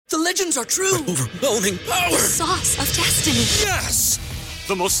The legends are true. Overwhelming power! Sauce of destiny. Yes!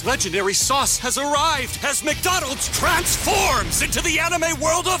 The most legendary sauce has arrived as McDonald's transforms into the anime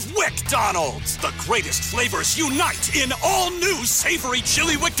world of WickDonald's. The greatest flavors unite in all new savory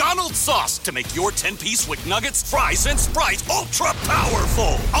chili McDonald's sauce to make your 10-piece Wick Nuggets, fries, and Sprite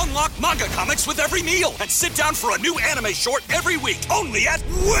ultra-powerful. Unlock manga comics with every meal and sit down for a new anime short every week only at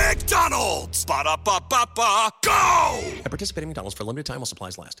WickDonald's. Ba-da-ba-ba-ba, go! At participating McDonald's for a limited time while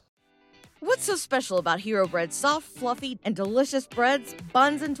supplies last. What's so special about Hero Bread's soft, fluffy, and delicious breads,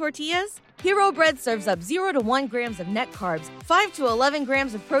 buns, and tortillas? Hero Bread serves up 0 to 1 grams of net carbs, 5 to 11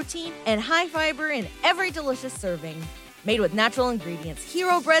 grams of protein, and high fiber in every delicious serving. Made with natural ingredients,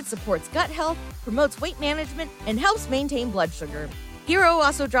 Hero Bread supports gut health, promotes weight management, and helps maintain blood sugar. Hero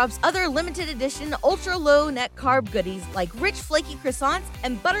also drops other limited edition ultra-low net carb goodies like rich flaky croissants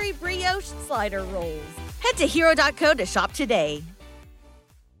and buttery brioche slider rolls. Head to hero.co to shop today.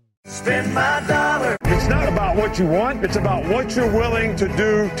 Spend my dollar. It's not about what you want. It's about what you're willing to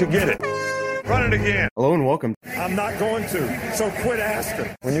do to get it. Run it again. Hello and welcome. I'm not going to, so quit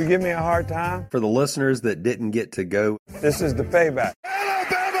asking. When you give me a hard time, For the listeners that didn't get to go, this is the payback.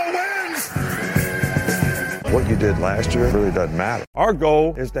 Alabama wins! What you did last year really doesn't matter. Our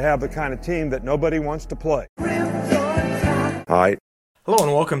goal is to have the kind of team that nobody wants to play. All right. Hello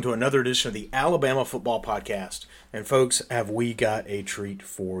and welcome to another edition of the Alabama Football Podcast. And folks, have we got a treat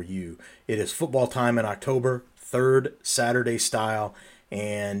for you. It is football time in October, third Saturday style,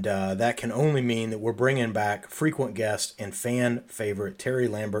 and that can only mean that we're bringing back frequent guest and fan favorite Terry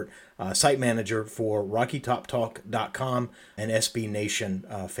Lambert, site manager for RockyTopTalk.com and SB Nation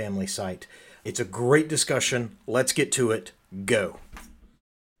family site. It's a great discussion. Let's get to it. Go.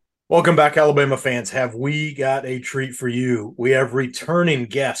 Welcome back, Alabama fans. Have we got a treat for you? We have returning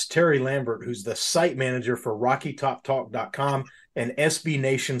guest Terry Lambert, who's the site manager for RockyTopTalk.com and SB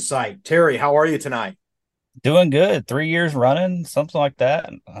Nation site. Terry, how are you tonight? Doing good. 3 years running, something like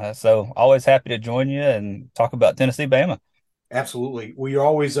that. So always happy to join you and talk about Tennessee Bama. Absolutely. Well, you're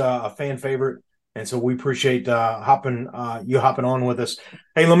always a fan favorite, and so we appreciate you hopping on with us.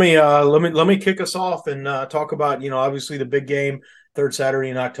 Hey, let me kick us off and talk about obviously the big game. Third Saturday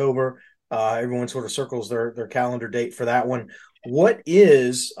in October. Everyone sort of circles their calendar date for that one. What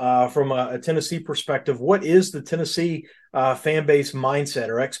is, from a Tennessee perspective, what is the Tennessee fan base mindset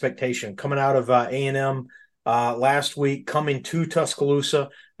or expectation coming out of A&M last week, coming to Tuscaloosa?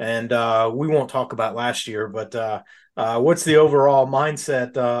 And we won't talk about last year, but what's the overall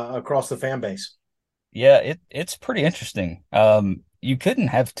mindset across the fan base? Yeah, it's pretty interesting. You couldn't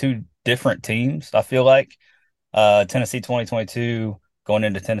have two different teams, I feel like. Tennessee 2022 going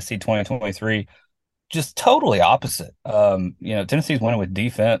into Tennessee 2023, just totally opposite. Tennessee's winning with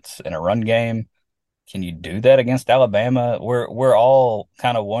defense and a run game. Can you do that against Alabama? We're all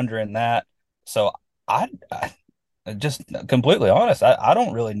kind of wondering that. So I just completely honest, I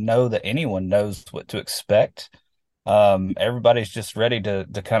don't really know that anyone knows what to expect. Everybody's just ready to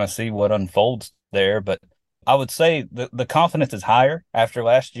kind of see what unfolds there, but I would say the confidence is higher after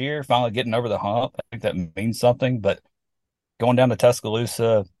last year, finally getting over the hump. I think that means something, but going down to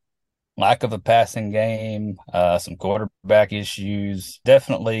Tuscaloosa, lack of a passing game, some quarterback issues,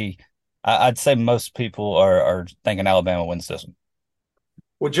 definitely, I'd say most people are thinking Alabama wins this one.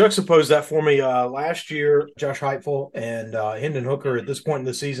 Well, juxtapose that for me. Last year, Josh Heupel and Hendon Hooker at this point in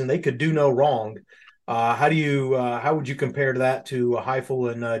the season, they could do no wrong. How would you compare that to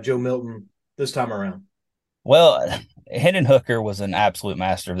Heupel and Joe Milton this time around? Well, Hendon Hooker was an absolute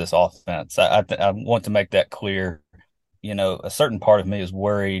master of this offense. I want to make that clear. A certain part of me is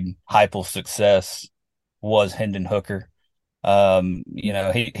worried Heupel's success was Hendon Hooker.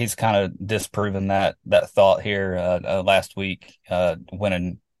 He's kind of disproven that thought here last week,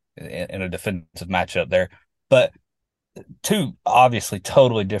 winning in a defensive matchup there. But two obviously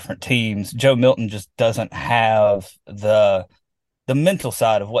totally different teams. Joe Milton just doesn't have the mental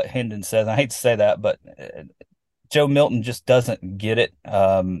side of what Hendon says. I hate to say that, but Joe Milton just doesn't get it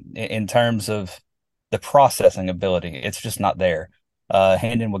in terms of the processing ability. It's just not there.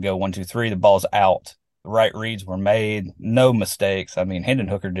 Hendon would go 1, 2, 3. The ball's out. The right reads were made. No mistakes. I mean, Hendon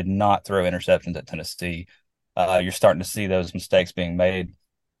Hooker did not throw interceptions at Tennessee. You're starting to see those mistakes being made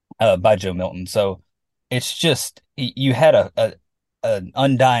by Joe Milton. So it's just you had an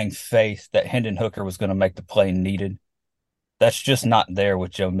undying faith that Hendon Hooker was going to make the play needed. That's just not there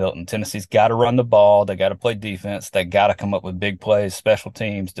with Joe Milton. Tennessee's got to run the ball. They got to play defense. They got to come up with big plays, special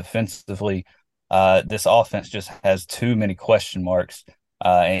teams, defensively. This offense just has too many question marks,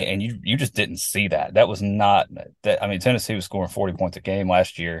 and you just didn't see that. That was not that. I mean, Tennessee was scoring 40 points a game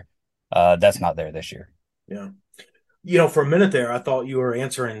last year. That's not there this year. Yeah. For a minute there, I thought you were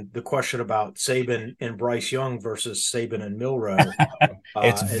answering the question about Saban and Bryce Young versus Saban and Milroe.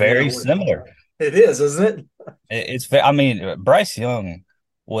 It's very similar. It is, isn't it? I mean, Bryce Young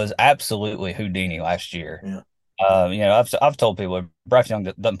was absolutely Houdini last year. Yeah. I've told people if Bryce Young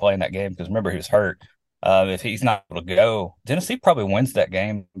doesn't play in that game because remember he was hurt. If he's not able to go, Tennessee probably wins that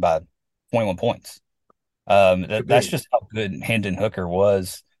game by 21 points. That's just how good Hendon Hooker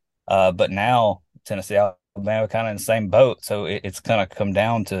was. But now Tennessee, Alabama, kind of in the same boat. So it's going to come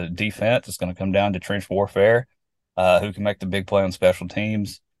down to defense. It's going to come down to trench warfare. Who can make the big play on special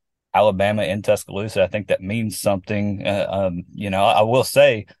teams? Alabama in Tuscaloosa. I think that means something. I will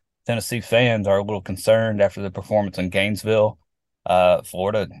say Tennessee fans are a little concerned after the performance in Gainesville.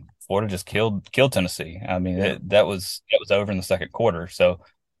 Florida just killed Tennessee. I mean, that was over in the second quarter. So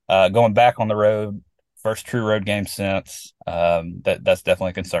going back on the road, first true road game since, that's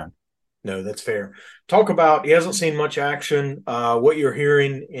definitely a concern. No, that's fair. Talk about, he hasn't seen much action, what you're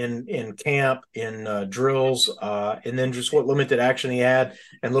hearing in camp, in drills, and then just what limited action he had.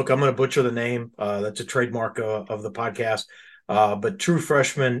 And look, I'm going to butcher the name. That's a trademark of the podcast. But true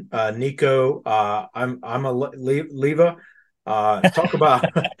freshman, Nico, I'm a Leva. Talk about,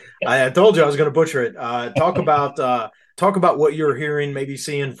 I told you I was going to butcher it. Talk about what you're hearing, maybe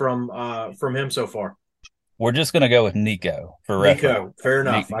seeing from him so far. We're just going to go with Nico for reference. Nico, fair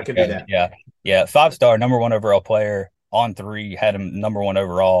enough. I can do that. Yeah. 5-star, number one overall player on 3, had him number 1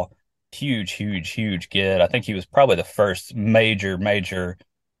 overall. Huge kid. I think he was probably the first major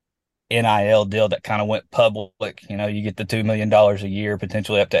NIL deal that kind of went public. You get the $2 million a year,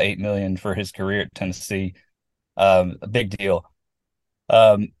 potentially up to $8 million for his career at Tennessee. A big deal.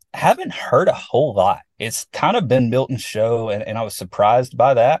 Haven't heard a whole lot. It's kind of been Milton's show, and I was surprised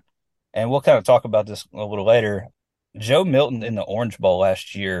by that. And we'll kind of talk about this a little later. Joe Milton in the Orange Bowl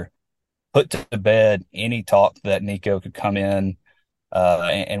last year put to bed any talk that Nico could come in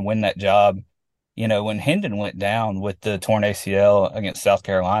and win that job. When Hendon went down with the torn ACL against South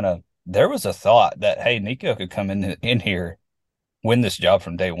Carolina, there was a thought that, hey, Nico could come in here, win this job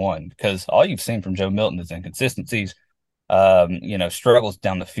from day one, because all you've seen from Joe Milton is inconsistencies, struggles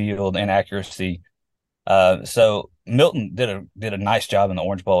down the field, inaccuracy. So Milton did a nice job in the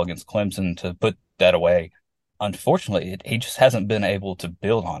Orange Bowl against Clemson to put that away. Unfortunately, he just hasn't been able to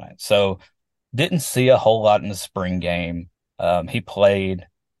build on it. So didn't see a whole lot in the spring game. He played,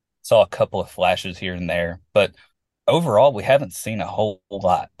 saw a couple of flashes here and there, but overall, we haven't seen a whole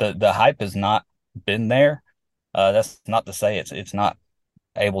lot. The hype has not been there. That's not to say it's not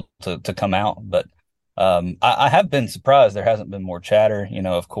able to come out, but I have been surprised there hasn't been more chatter.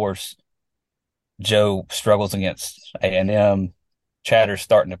 Of course, Joe struggles against A&M. Chatter's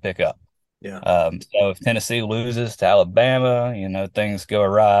starting to pick up. Yeah. So if Tennessee loses to Alabama, things go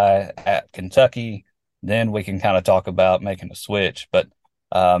awry at Kentucky, then we can kind of talk about making a switch. But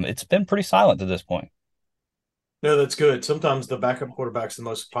it's been pretty silent to this point. No, that's good. Sometimes the backup quarterback's the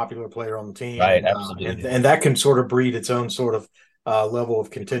most popular player on the team. Right, absolutely. And that can sort of breed its own sort of level of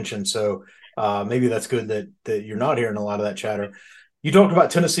contention. So maybe that's good that you're not hearing a lot of that chatter. You talked about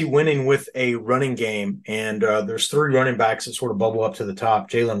Tennessee winning with a running game, and there's 3 running backs that sort of bubble up to the top.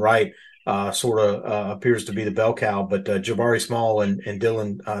 Jalen Wright sort of appears to be the bell cow, but Jabari Small and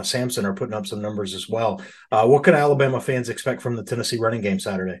Dylan Sampson are putting up some numbers as well. What can Alabama fans expect from the Tennessee running game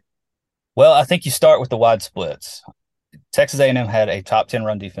Saturday? Well, I think you start with the wide splits. Texas A&M had a top 10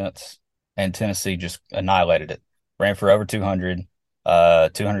 run defense, and Tennessee just annihilated it. Ran for over 200,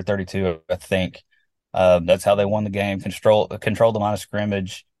 232, I think. That's how they won the game. Controlled the line of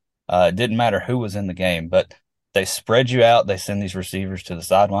scrimmage. It didn't matter who was in the game, but they spread you out. They send these receivers to the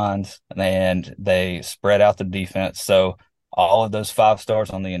sidelines, and they spread out the defense. So all of those 5 stars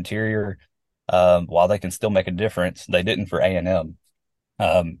on the interior, while they can still make a difference, they didn't for A&M.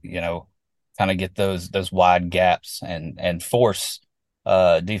 Kind of get those wide gaps and force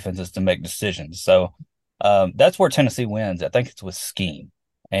defenses to make decisions. So that's where Tennessee wins. I think it's with scheme.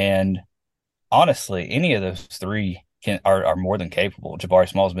 And honestly, any of those 3 are more than capable. Jabari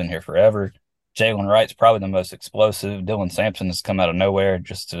Small's been here forever. Jalen Wright's probably the most explosive. Dylan Sampson has come out of nowhere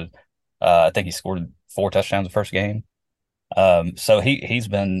I think he scored 4 touchdowns the first game. So he's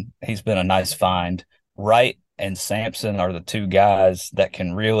been a nice find. Wright and Sampson are the 2 guys that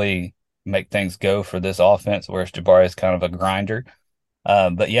can really make things go for this offense, whereas Jabari is kind of a grinder.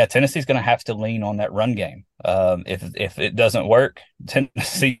 But yeah, Tennessee's going to have to lean on that run game. If it doesn't work,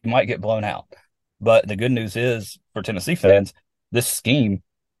 Tennessee might get blown out. But the good news is for Tennessee fans, this scheme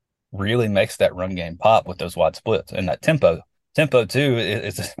really makes that run game pop with those wide splits and that tempo. Tempo too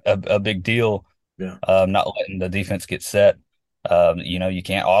is a big deal. Yeah. Not letting the defense get set. You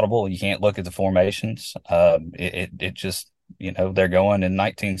can't audible, you can't look at the formations. It just, they're going in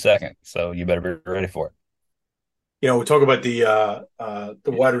 19 seconds, so you better be ready for it. We talk about the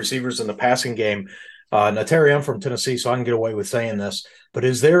wide receivers in the passing game. Now, Terry, I'm from Tennessee, so I can get away with saying this, but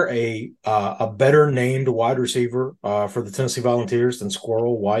is there a better named wide receiver for the Tennessee Volunteers than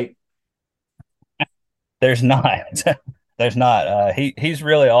Squirrel White? There's not. There's not. He's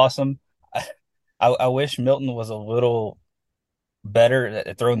really awesome. I wish Milton was a little better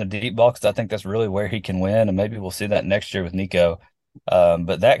at throwing the deep ball, because I think that's really where he can win, and maybe we'll see that next year with Nico.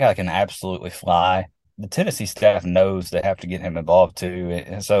 But that guy can absolutely fly. The Tennessee staff knows they have to get him involved too,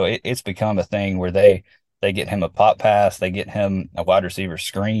 and so it's become a thing where they get him a pop pass, they get him a wide receiver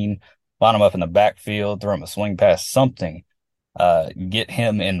screen, line him up in the backfield, throw him a swing pass, something, get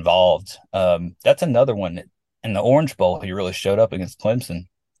him involved. That's another one. In the Orange Bowl, he really showed up against Clemson.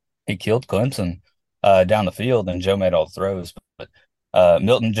 He killed Clemson down the field, and Joe made all the throws. But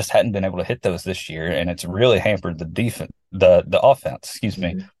Milton just hadn't been able to hit those this year, and it's really hampered the defense, the offense. Excuse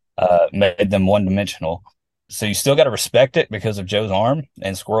me. Made them one-dimensional. So you still got to respect it because of Joe's arm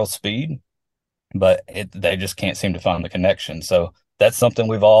and Squirrel's speed, but they just can't seem to find the connection. So that's something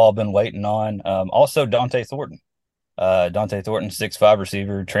we've all been waiting on. Also, Dante Thornton. Dante Thornton, 6'5"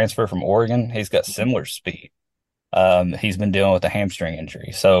 receiver, transfer from Oregon. He's got similar speed. He's been dealing with a hamstring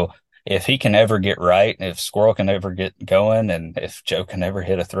injury. So if he can ever get right, if Squirrel can ever get going, and if Joe can ever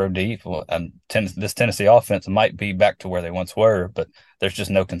hit a throw deep, well, this Tennessee offense might be back to where they once were, but there's just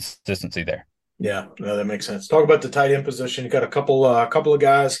no consistency there. Yeah, no, that makes sense. Talk about the tight end position. You got a couple of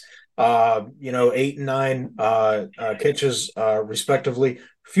guys, 8 and 9 catches respectively,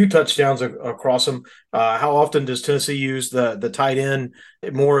 a few touchdowns across them. How often does Tennessee use the tight end?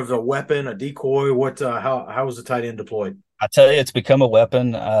 More of a weapon, a decoy? How is the tight end deployed? I tell you, it's become a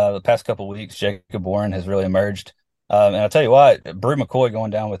weapon. The past couple of weeks, Jacob Warren has really emerged. And I'll tell you what, Bru McCoy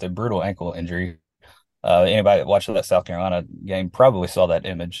going down with a brutal ankle injury. Anybody that watched that South Carolina game probably saw that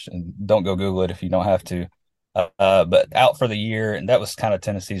image, and don't go Google it if you don't have to. But out for the year, and that was kind of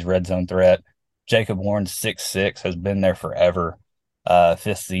Tennessee's red zone threat. Jacob Warren, 6'6", has been there forever.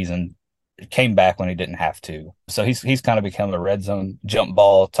 5th season, came back when he didn't have to. So he's kind of become a red zone jump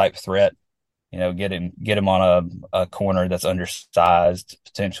ball type threat. Get him on a corner that's undersized,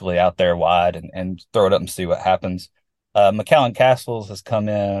 potentially out there wide, and throw it up and see what happens. McCallan Castles has come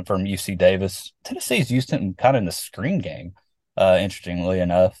in from UC Davis. Tennessee's used him kind of in the screen game, interestingly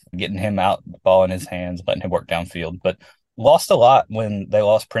enough, getting him out, the ball in his hands, letting him work downfield. But lost a lot when they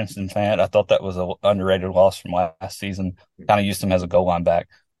lost Princeton Fant. I thought that was an underrated loss from last season. Kind of used him as a goal line back.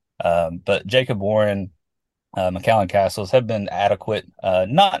 But Jacob Warren, McCallan Castles have been adequate.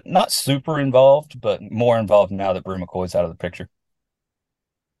 Not super involved, but more involved now that Bru McCoy's out of the picture.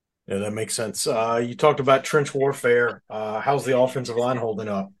 Yeah, that makes sense. You talked about trench warfare. How's the offensive line holding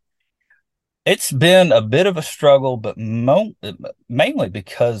up? It's been a bit of a struggle, but mainly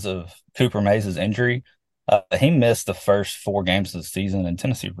because of Cooper Mays' injury. He missed the first 4 games of the season, and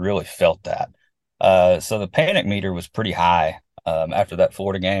Tennessee really felt that. So the panic meter was pretty high after that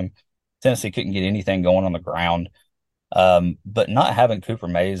Florida game. Tennessee couldn't get anything going on the ground. But not having Cooper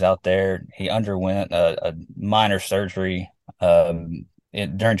Mays out there, he underwent a minor surgery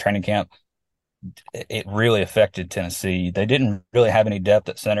during training camp. It really affected Tennessee. They didn't really have any depth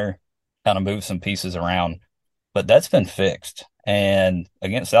at center, kind of moved some pieces around, but that's been fixed. And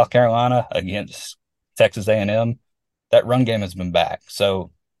against South Carolina, against Texas A&M, that run game has been back.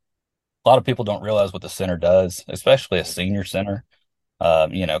 So a lot of people don't realize what the center does, especially a senior center.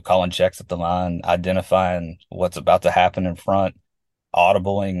 Calling checks at the line, identifying what's about to happen in front,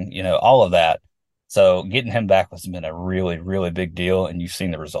 audibling, all of that. So getting him back has been a really, really big deal, and you've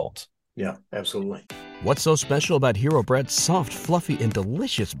seen the results. Yeah, absolutely. What's so special about Hero Bread's soft, fluffy, and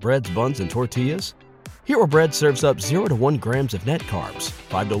delicious breads, buns, and tortillas? Hero Bread serves up 0 to 1 grams of net carbs,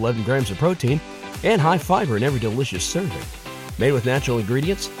 5 to 11 grams of protein, and high fiber in every delicious serving. Made with natural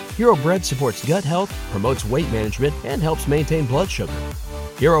ingredients, Hero Bread supports gut health, promotes weight management, and helps maintain blood sugar.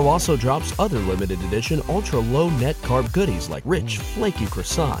 Hero also drops other limited edition ultra-low net carb goodies like rich, flaky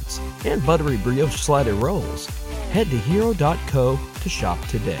croissants and buttery brioche slider rolls. Head to hero.co to shop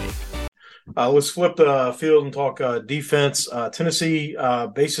today. Let's flip the field and talk defense. Tennessee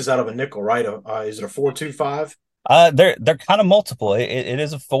bases out of a nickel, right? Is it a 4-2-5? They're kind of multiple. It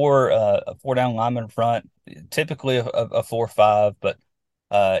is a 4 down lineman front, typically a 4-5, but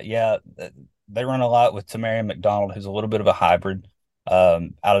they run a lot with Tamarian McDonald, who's a little bit of a hybrid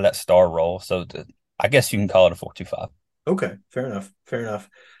out of that star role. So I guess you can call it a 4-2-5. Okay, fair enough.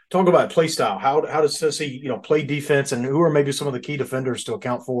 Talk about play style. How does Tennessee play defense, and who are maybe some of the key defenders to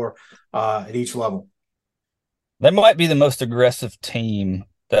account for at each level? They might be the most aggressive team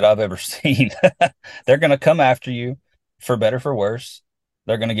that I've ever seen. They're going to come after you for better, for worse.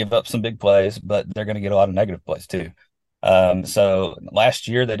 They're going to give up some big plays, but they're going to get a lot of negative plays too. So last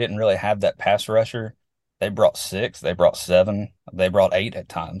year they didn't really have that pass rusher. They brought 6, they brought 7, they brought 8 at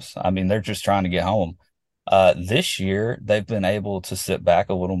times. I mean, they're just trying to get home. This year they've been able to sit back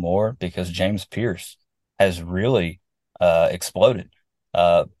a little more because James Pierce has really exploded.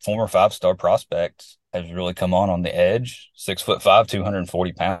 Former 5-star prospect has really come on the edge. 6'5",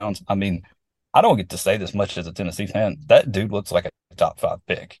 240 pounds. I mean, I don't get to say this much as a Tennessee fan. That dude looks like a top 5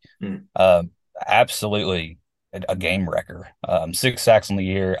 pick. Absolutely a game wrecker. 6 sacks on the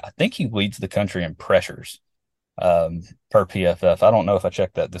year. I think he leads the country in pressures per PFF. I don't know if I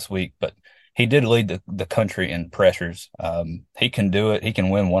checked that this week, but he did lead the country in pressures. He can do it. He can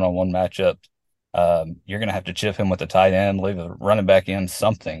win one-on-one matchups. You're going to have to chip him with the tight end, leave a running back in,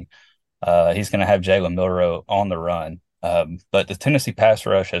 something. He's going to have Jalen Milroe on the run. But the Tennessee pass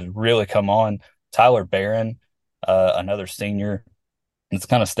rush has really come on. Tyler Barron, another senior, it's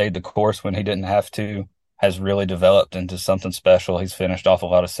kind of stayed the course when he didn't have to, has really developed into something special. He's finished off a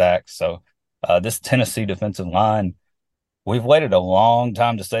lot of sacks. So this Tennessee defensive line, we've waited a long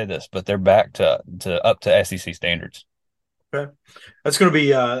time to say this, but they're back to up to SEC standards. Okay, that's going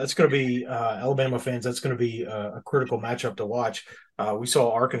to be Alabama fans. That's going to be a critical matchup to watch. We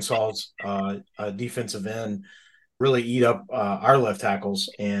saw Arkansas's defensive end really eat up our left tackles,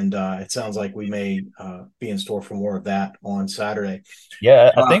 and it sounds like we may be in store for more of that on Saturday.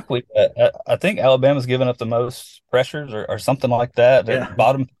 Yeah, I think Alabama's given up the most pressures or something like that. They're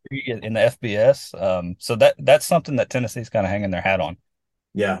bottom 3 in the FBS. So that's something that Tennessee's kind of hanging their hat on.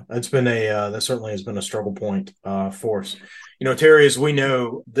 Yeah, that certainly has been a struggle point for us. You know, Terry, as we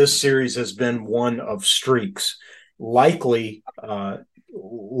know, this series has been one of streaks. Likely,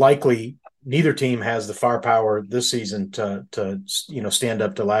 neither team has the firepower this season to stand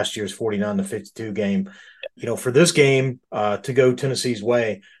up to last year's 49-52 game. You know, for this game to go Tennessee's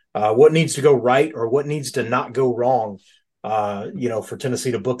way, what needs to go right or what needs to not go wrong? For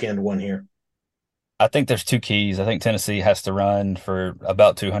Tennessee to bookend one here. I think there's 2 keys. I think Tennessee has to run for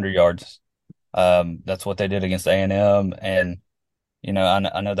about 200 yards. That's what they did against A&M. And, you know,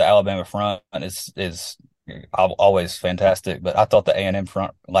 I know the Alabama front is always fantastic, but I thought the A&M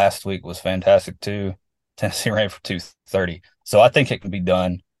front last week was fantastic too. Tennessee ran for 230. So I think it can be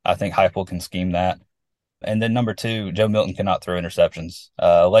done. I think Heupel can scheme that. And then number 2, Joe Milton cannot throw interceptions.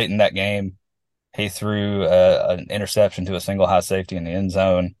 Late in that game, he threw an interception to a single high safety in the end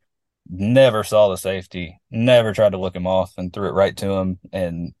zone. Never saw the safety, never tried to look him off, and threw it right to him.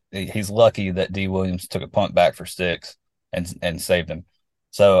 And he's lucky that D. Williams took a punt back for 6 and saved him.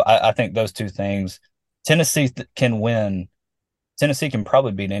 So I think those 2 things, Tennessee can win. Tennessee can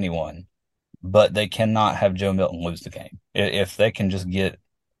probably beat anyone, but they cannot have Joe Milton lose the game. If they can just get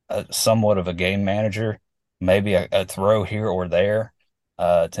somewhat of a game manager, maybe a throw here or there,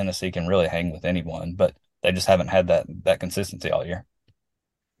 Tennessee can really hang with anyone, but they just haven't had that consistency all year.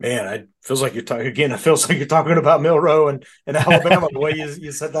 Man, it feels like you're talking again. It feels like you're talking about Milroe and Alabama the way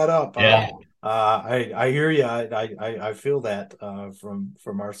you set that up. Yeah. I hear you. I feel that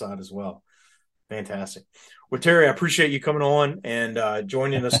from our side as well. Fantastic. Well, Terry, I appreciate you coming on and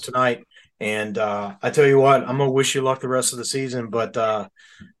joining us tonight. And I tell you what, I'm gonna wish you luck the rest of the season, but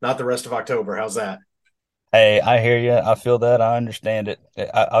not the rest of October. How's that? Hey, I hear you. I feel that. I understand it.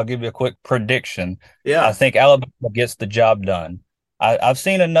 I'll give you a quick prediction. Yeah, I think Alabama gets the job done. I've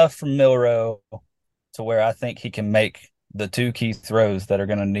seen enough from Milroe to where I think he can make the 2 key throws that are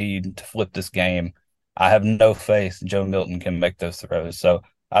going to need to flip this game. I have no faith Joe Milton can make those throws. So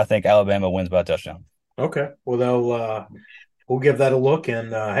I think Alabama wins by a touchdown. Okay. Well, we'll give that a look.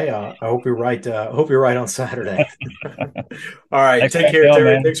 And hey, I hope you're right. I hope you're right on Saturday. All right. Take care,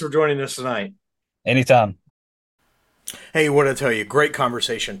 Terry. Man. Thanks for joining us tonight. Anytime. Hey, what I tell you, great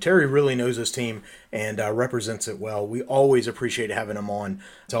conversation. Terry really knows his team and represents it well. We always appreciate having him on.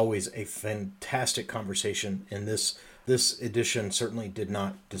 It's always a fantastic conversation, and this edition certainly did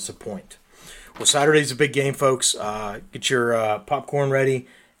not disappoint. Well, Saturday's a big game, folks. Get your popcorn ready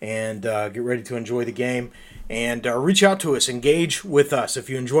and get ready to enjoy the game. And reach out to us, engage with us. If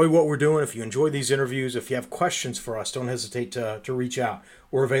you enjoy what we're doing, if you enjoy these interviews, if you have questions for us, don't hesitate to reach out.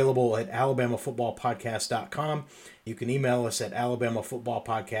 We're available at alabamafootballpodcast.com. You can email us at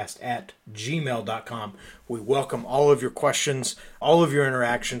alabamafootballpodcast@gmail.com. We welcome all of your questions, all of your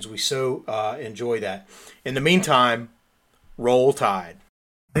interactions. We so enjoy that. In the meantime, roll Tide.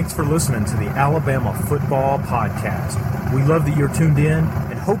 Thanks for listening to the Alabama Football Podcast. We love that you're tuned in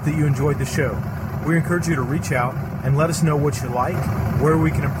and hope that you enjoyed the show. We encourage you to reach out and let us know what you like, where we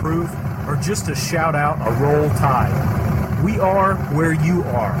can improve, or or just a shout out, a Roll Tide. We are where you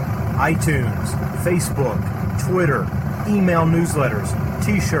are. iTunes, Facebook, Twitter, email newsletters,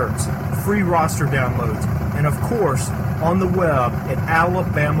 t-shirts, free roster downloads, and of course, on the web at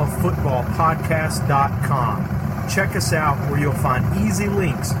alabamafootballpodcast.com. Check us out where you'll find easy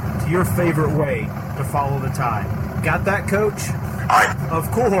links to your favorite way to follow the Tide. Got that, Coach?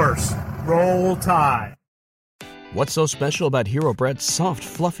 Of course. Roll Tide. What's so special about Hero Bread's soft,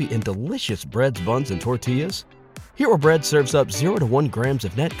 fluffy, and delicious breads, buns, and tortillas? Hero Bread serves up 0 to 1 grams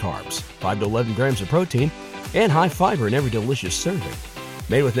of net carbs, 5 to 11 grams of protein, and high fiber in every delicious serving.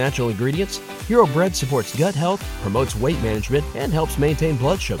 Made with natural ingredients, Hero Bread supports gut health, promotes weight management, and helps maintain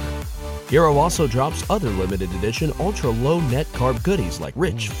blood sugar. Hero also drops other limited edition ultra-low net carb goodies like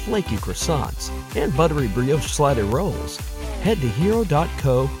rich, flaky croissants and buttery brioche slider rolls. Head to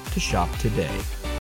hero.co to shop today.